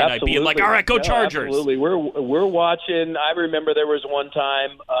night, Monday night, being like, all right, go Chargers? Absolutely. We're watching. I remember there was one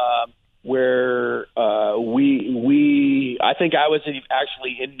time where I think I was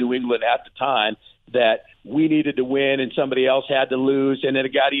actually in New England at the time, that we needed to win and somebody else had to lose. And then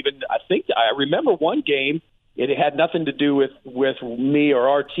it got even, I remember one game, it had nothing to do with me or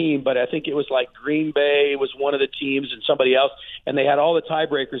our team, but I think it was like Green Bay was one of the teams and somebody else, and they had all the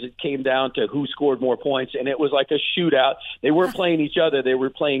tiebreakers. It came down to who scored more points, and it was like a shootout. They weren't playing each other. They were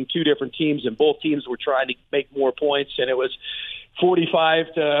playing two different teams, and both teams were trying to make more points, and it was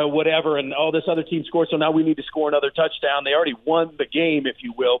 45 to whatever, and this other team scored, so now we need to score another touchdown. They already won the game, if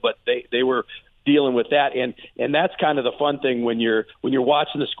you will, but they were dealing with that, and that's kind of the fun thing when you're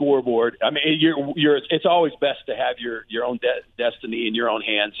watching the scoreboard. I mean, it's always best to have your own destiny in your own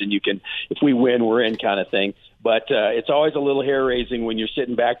hands, and you can, if we win, we're in kind of thing. But it's always a little hair raising when you're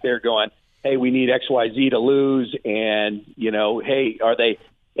sitting back there going, hey, we need XYZ to lose, and hey, are they?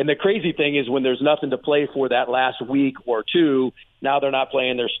 And the crazy thing is when there's nothing to play for that last week or two, now they're not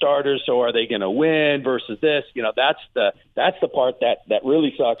playing their starters, so are they going to win versus this? That's the part that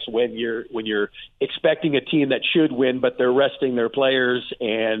really sucks when you're expecting a team that should win, but they're resting their players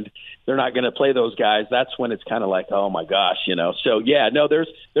and they're not going to play those guys. That's when it's kind of like, oh my gosh, So yeah, no, there's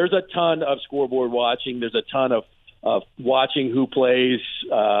a ton of scoreboard watching. There's a ton of watching who plays.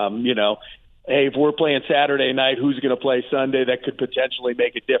 Hey, if we're playing Saturday night, who's going to play Sunday? That could potentially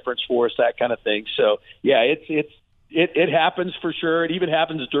make a difference for us, that kind of thing. So, yeah, it happens for sure. It even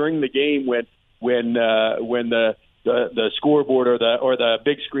happens during the game when the scoreboard or the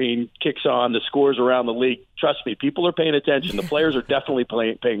big screen kicks on, the scores around the league. Trust me, people are paying attention. The players are definitely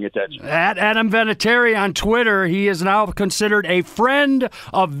paying attention. At Adam Vinatieri on Twitter, he is now considered a friend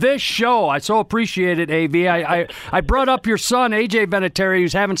of this show. I so appreciate it, AV. I brought up your son, AJ Vinatieri,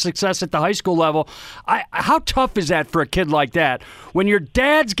 who's having success at the high school level. How tough is that for a kid like that? When your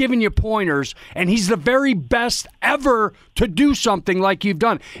dad's giving you pointers and he's the very best ever to do something like you've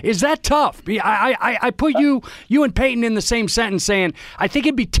done. Is that tough? I put you and Peyton in the same sentence saying, I think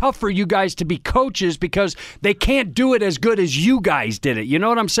it'd be tough for you guys to be coaches because they can't do it as good as you guys did it. You know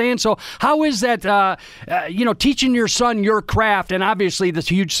what I'm saying? So how is that, teaching your son your craft and obviously this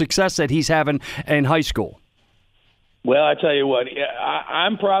huge success that he's having in high school? Well, I tell you what,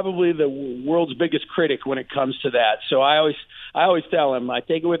 I'm probably the world's biggest critic when it comes to that. So I always tell him, I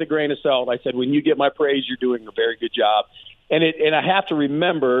take it with a grain of salt. I said, when you get my praise, you're doing a very good job. And I have to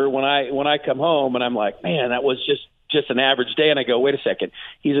remember when I come home and I'm like, man, that was just an average day. And I go, wait a second,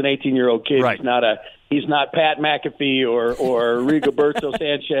 he's an 18-year-old kid. Right. He's not Pat McAfee or Rigoberto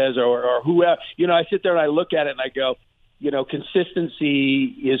Sanchez or whoever. I sit there and I look at it and I go, consistency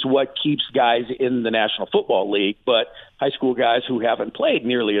is what keeps guys in the National Football League, but high school guys who haven't played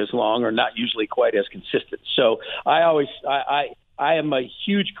nearly as long are not usually quite as consistent. So I am a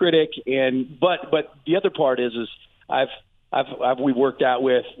huge critic, but the other part is we've worked out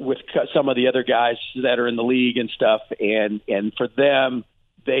with some of the other guys that are in the league and stuff, and for them,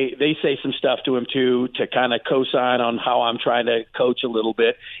 they say some stuff to him too to kind of co-sign on how I'm trying to coach a little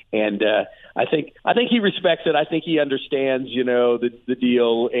bit, and I think he respects it. I think he understands, the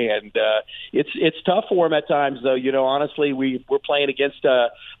deal, and it's tough for him at times, though. Honestly, we're playing against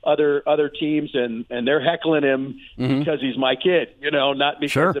other teams, and they're heckling him because he's my kid, not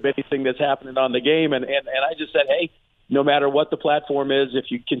because of anything that's happening on the game. And I just said, hey, no matter what the platform is, if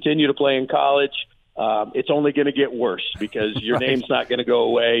you continue to play in college, it's only going to get worse because your name's not going to go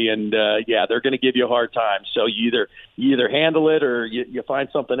away, and they're going to give you a hard time. So you either handle it or you find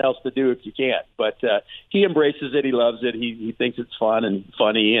something else to do if you can't. But he embraces it. He loves it. He thinks it's fun and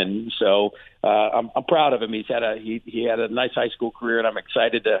funny, and so I'm proud of him. He had a nice high school career, and I'm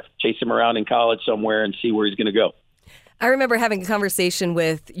excited to chase him around in college somewhere and see where he's going to go. I remember having a conversation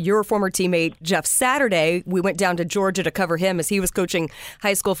with your former teammate, Jeff Saturday. We went down to Georgia to cover him as he was coaching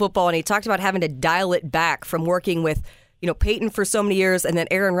high school football, and he talked about having to dial it back from working with Peyton for so many years and then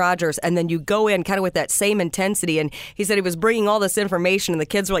Aaron Rodgers, and then you go in kind of with that same intensity. And he said he was bringing all this information, and the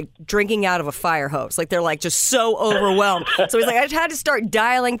kids were like drinking out of a fire hose. Like they're like just so overwhelmed. So he's like, I just had to start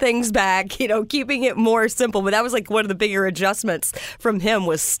dialing things back, keeping it more simple. But that was like one of the bigger adjustments from him,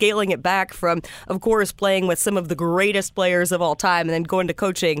 was scaling it back from, of course, playing with some of the greatest players of all time and then going to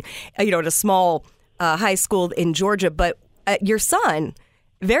coaching, at a small high school in Georgia. But your son,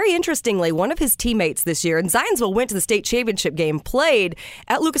 very interestingly, one of his teammates this year, and Zionsville went to the state championship game, played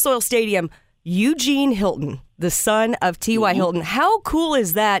at Lucas Oil Stadium, Eugene Hilton, the son of T.Y. Hilton. How cool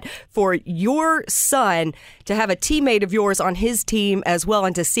is that for your son to have a teammate of yours on his team as well,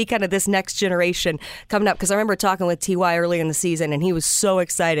 and to see kind of this next generation coming up? Because I remember talking with T.Y. early in the season, and he was so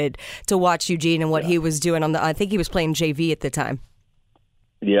excited to watch Eugene and what he was doing I think he was playing JV at the time.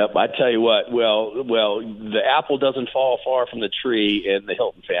 Yep, I tell you what. Well, the apple doesn't fall far from the tree in the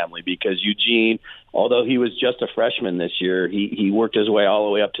Hilton family, because Eugene, although he was just a freshman this year, he worked his way all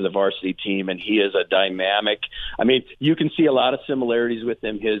the way up to the varsity team, and he is a dynamic. I mean, you can see a lot of similarities with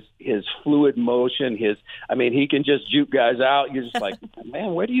him. His fluid motion, he can just juke guys out. You're just like,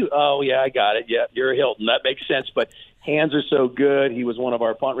 man, where do you? Oh yeah, I got it. Yeah, you're a Hilton. That makes sense. But hands are so good. He was one of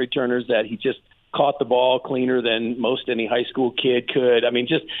our punt returners that he just caught the ball cleaner than most any high school kid could. I mean,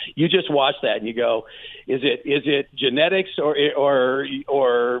 you just watch that and you go, is it genetics or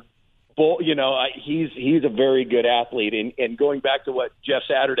he's a very good athlete. And going back to what Jeff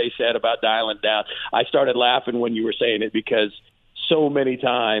Saturday said about dialing down, I started laughing when you were saying it, because so many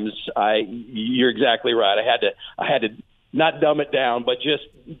times you're exactly right. I had to not dumb it down, but just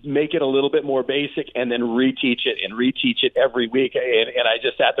make it a little bit more basic, and then reteach it every week. And I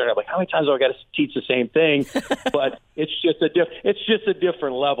just sat there and I'm like, how many times do I got to teach the same thing? But it's just a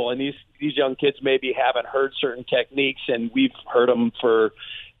different level. And these young kids maybe haven't heard certain techniques, and we've heard them for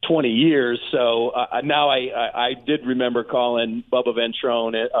 20 years. So now I did remember calling Bubba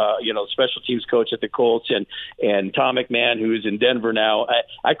Ventrone, special teams coach at the Colts, and Tom McMahon, who's in Denver now.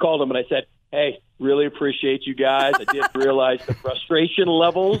 I called him and I said, hey, really appreciate you guys. I didn't realize the frustration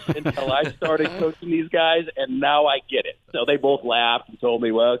levels until I started coaching these guys, and now I get it. So they both laughed and told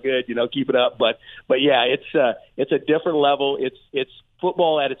me, well, good, keep it up. But yeah, it's a different level. It's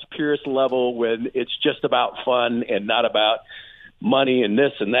football at its purest level, when it's just about fun and not about money and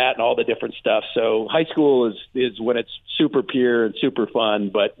this and that and all the different stuff. So high school is when it's super pure and super fun.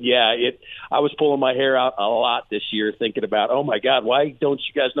 But yeah, I was pulling my hair out a lot this year thinking about, oh my God, why don't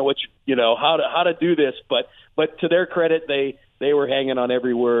you guys know how to do this? But to their credit, they were hanging on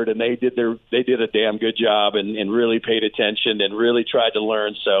every word, and they did a damn good job and really paid attention and really tried to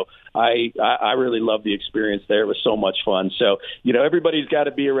learn. So I really loved the experience there. It was so much fun. So, everybody's got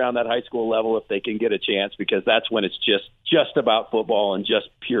to be around that high school level if they can get a chance, because that's when it's just about football and just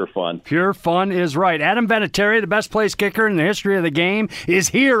pure fun. Pure fun is right. Adam Vinatieri, the best place kicker in the history of the game, is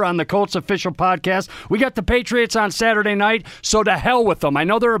here on the Colts Official Podcast. We got the Patriots on Saturday night, so to hell with them. I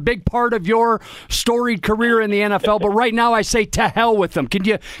know they're a big part of your storied career in the NFL, but right now I say to hell with them. Could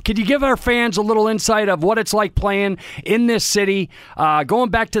you give our fans a little insight of what it's like playing in this city, going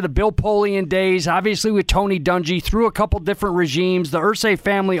back to the Bill Polian days, obviously with Tony Dungy, through a couple different regimes, the Irsay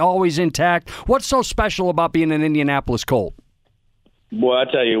family always intact. What's so special about being an Indianapolis Colt? Well, I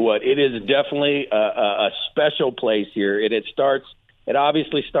tell you what, it is definitely a special place here. It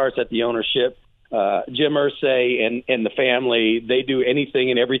obviously starts at the ownership. Jim Irsay and the family, they do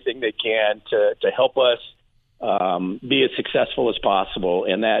anything and everything they can to help us be as successful as possible,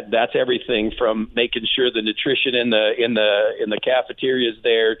 and that's everything from making sure the nutrition in the cafeteria is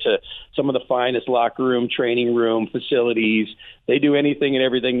there to some of the finest locker room, training room facilities. They do anything and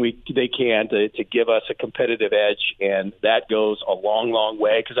everything they can to give us a competitive edge, and that goes a long, long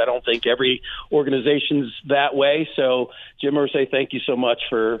way, because I don't think every organization's that way. So, Jim Irsay, thank you so much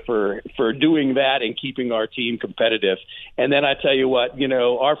for doing that and keeping our team competitive. And then I tell you what,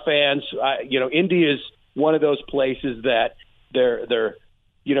 our fans, Indy is one of those places that they're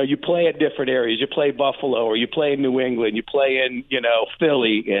you play at different areas. You play Buffalo, or you play in New England. You play in,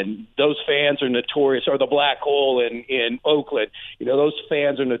 Philly, and those fans are notorious. Or the Black Hole in Oakland. Those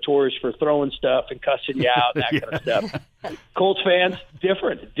fans are notorious for throwing stuff and cussing you out, and that kind of stuff. Colts fans,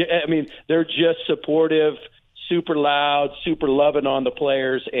 different. I mean, they're just supportive, super loud, super loving on the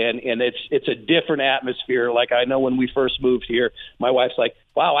players, and it's a different atmosphere. Like, I know when we first moved here, my wife's like,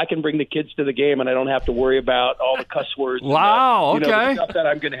 wow, I can bring the kids to the game and I don't have to worry about all the cuss words. Wow, and okay. the stuff that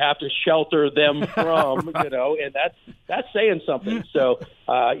I'm going to have to shelter them from, and that's saying something. So,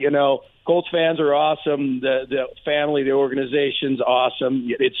 Colts fans are awesome. The family, the organization's awesome.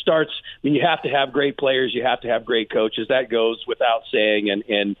 It starts, you have to have great players. You have to have great coaches. That goes without saying.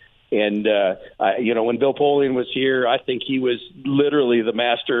 And when Bill Polian was here, I think he was literally the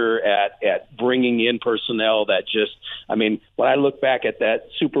master at bringing in personnel that just, when I look back at that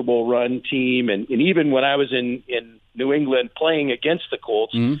Super Bowl run team, and even when I was in New England playing against the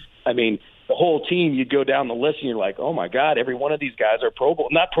Colts, the whole team, you'd go down the list and you're like, oh my God, every one of these guys are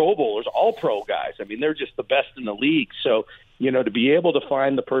not Pro Bowlers, all pro guys. They're just the best in the league. So, to be able to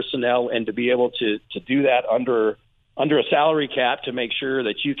find the personnel and to be able to do that under a salary cap to make sure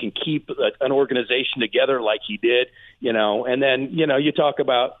that you can keep an organization together like he did, and then, you talk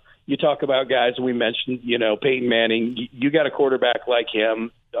about guys we mentioned, Peyton Manning, you got a quarterback like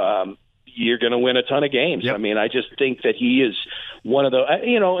him, you're going to win a ton of games. Yep. I just think that he is one of the,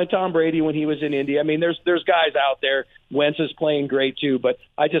 and Tom Brady when he was in Indy, there's guys out there. Wentz is playing great too, but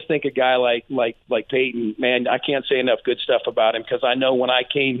I just think a guy like Peyton, man, I can't say enough good stuff about him, because I know when I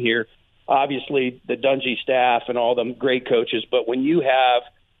came here, obviously the Dungy staff and all them great coaches, but when you have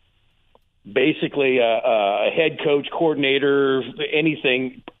basically a head coach, coordinator,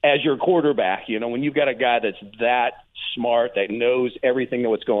 anything as your quarterback, when you've got a guy that's that smart, that knows everything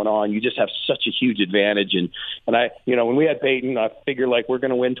that's going on, you just have such a huge advantage. And I, when we had Peyton, I figured we're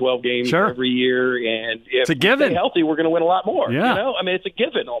going to win 12 games every year, and if we stay healthy, we're going to win a lot more. Yeah. It's a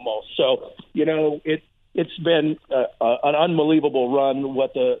given almost. So it's been an unbelievable run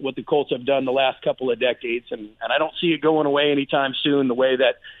what the Colts have done the last couple of decades, and I don't see it going away anytime soon. The way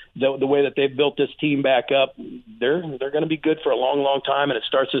that they've built this team back up, they're going to be good for a long, long time, and it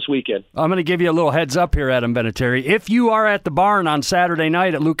starts this weekend. I'm going to give you a little heads up here, Adam Vinatieri. If you are at the barn on Saturday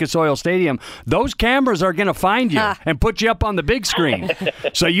night at Lucas Oil Stadium, those cameras are going to find you and put you up on the big screen.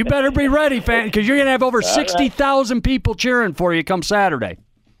 So you better be ready, fan, because you're going to have over 60,000 people cheering for you come Saturday.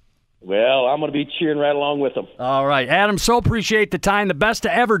 Well, I'm going to be cheering right along with them. All right, Adam, so appreciate the time. The best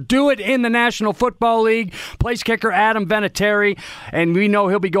to ever do it in the National Football League. Place kicker Adam Vinatieri, and we know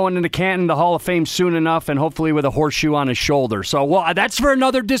he'll be going into Canton, the Hall of Fame, soon enough, and hopefully with a horseshoe on his shoulder. So, that's for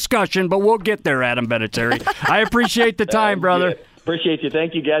another discussion, but we'll get there, Adam Vinatieri. I appreciate the time, brother. Yeah. Appreciate you.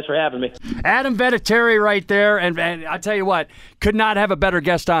 Thank you guys for having me. Adam Vinatieri right there, and I tell you what, could not have a better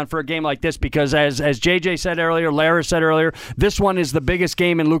guest on for a game like this, because as JJ said earlier, Lara said earlier, this one is the biggest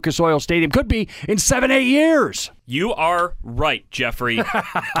game in Lucas Oil Stadium. Could be in 7-8 years. You are right, Jeffrey.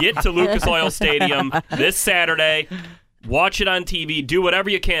 Get to Lucas Oil Stadium this Saturday. Watch it on TV. Do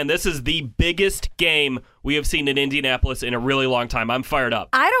whatever you can. This is the biggest game we have seen in Indianapolis in a really long time. I'm fired up.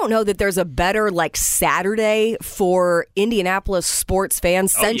 I don't know that there's a better Saturday for Indianapolis sports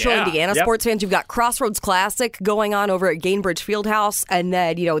fans, Central Indiana sports fans. You've got Crossroads Classic going on over at Gainbridge Fieldhouse, and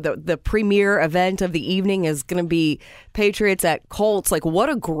then the premier event of the evening is going to be Patriots at Colts. What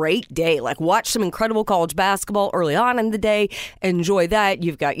a great day! Watch some incredible college basketball early on in the day. Enjoy that.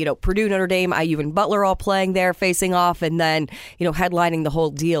 You've got Purdue, Notre Dame, IU, and Butler all playing there, facing off, and then headlining the whole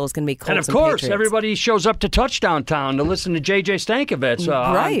deal is going to be Colts and of course, Patriots. Everybody shows up to Touchdown Town to listen to JJ Stankovitz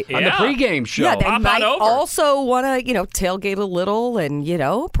on the pregame show. Yeah, they Pop might on over. Also want to, tailgate a little and,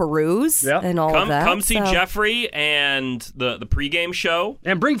 peruse and all of that. Come see Jeffrey and the pregame show.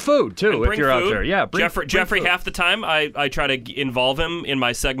 And bring food, too, if you're out there. Yeah, Jeffrey food. half the time, I try to involve him in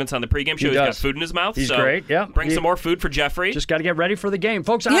my segments on the pregame show. He's got food in his mouth. He's great, yeah. Bring some more food for Jeffrey. Just got to get ready for the game.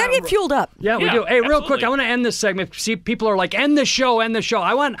 Folks, you got to get fueled up. Yeah, we do. Hey, real quick, I want to end this segment. See, people are like, end the show.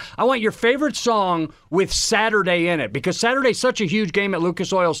 I want your favorite song with Saturday in it, because Saturday's such a huge game at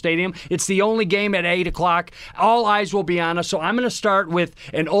Lucas Oil Stadium. It's the only game at 8 o'clock. All eyes will be on us. So I'm going to start with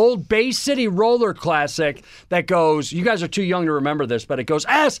an old Bay City Roller classic that goes, you guys are too young to remember this, but it goes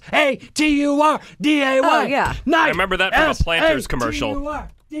S-A-T-U-R-D-A-Y. Oh, yeah. I remember that from a Planters commercial.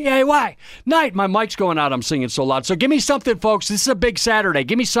 D-A-Y. Night. My mic's going out. I'm singing so loud. So give me something, folks. This is a big Saturday.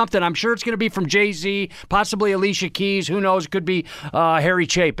 Give me something. I'm sure it's going to be from Jay-Z, possibly Alicia Keys. Who knows? It could be Harry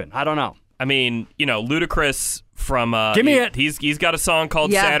Chapin. I don't know. I mean, Ludacris from Give me it. He's got a song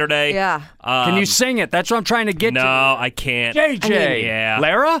called Saturday. Yeah. Can you sing it? That's what I'm trying to get to. No, I can't. JJ. Yeah.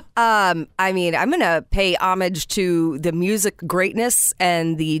 Lara? I mean, I'm going to pay homage to the music greatness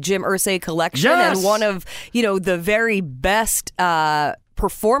and the Jim Irsay collection, Yes. and one of, the very best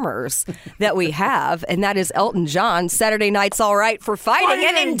performers that we have, and that is Elton John. Saturday Night's All Right for Fighting,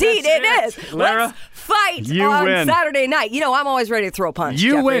 and indeed it is. Lara, Let's fight you on win. Saturday night. I'm always ready to throw a punch.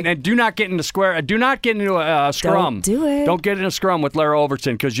 You Jeffrey. win, and do not get into a scrum. Don't do it. Don't get in a scrum with Lara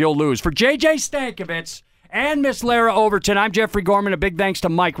Overton because you'll lose. For JJ Stankovitz and Miss Lara Overton, I'm Jeffrey Gorman. A big thanks to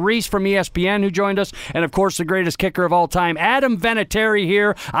Mike Reese from ESPN who joined us, and of course the greatest kicker of all time, Adam Vinatieri,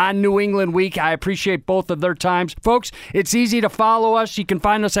 here on New England Week. I appreciate both of their times. Folks, it's easy to follow us. You can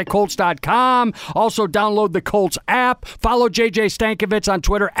find us at Colts.com. Also download the Colts app. Follow JJ Stankovitz on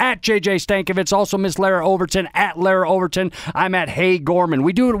Twitter at JJ Stankovitz. Also Miss Lara Overton at Lara Overton. I'm at Hey Gorman.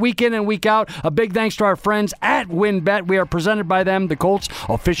 We do it week in and week out. A big thanks to our friends at WinBet. We are presented by them, the Colts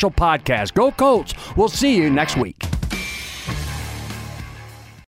official podcast. Go Colts. We'll see you next week.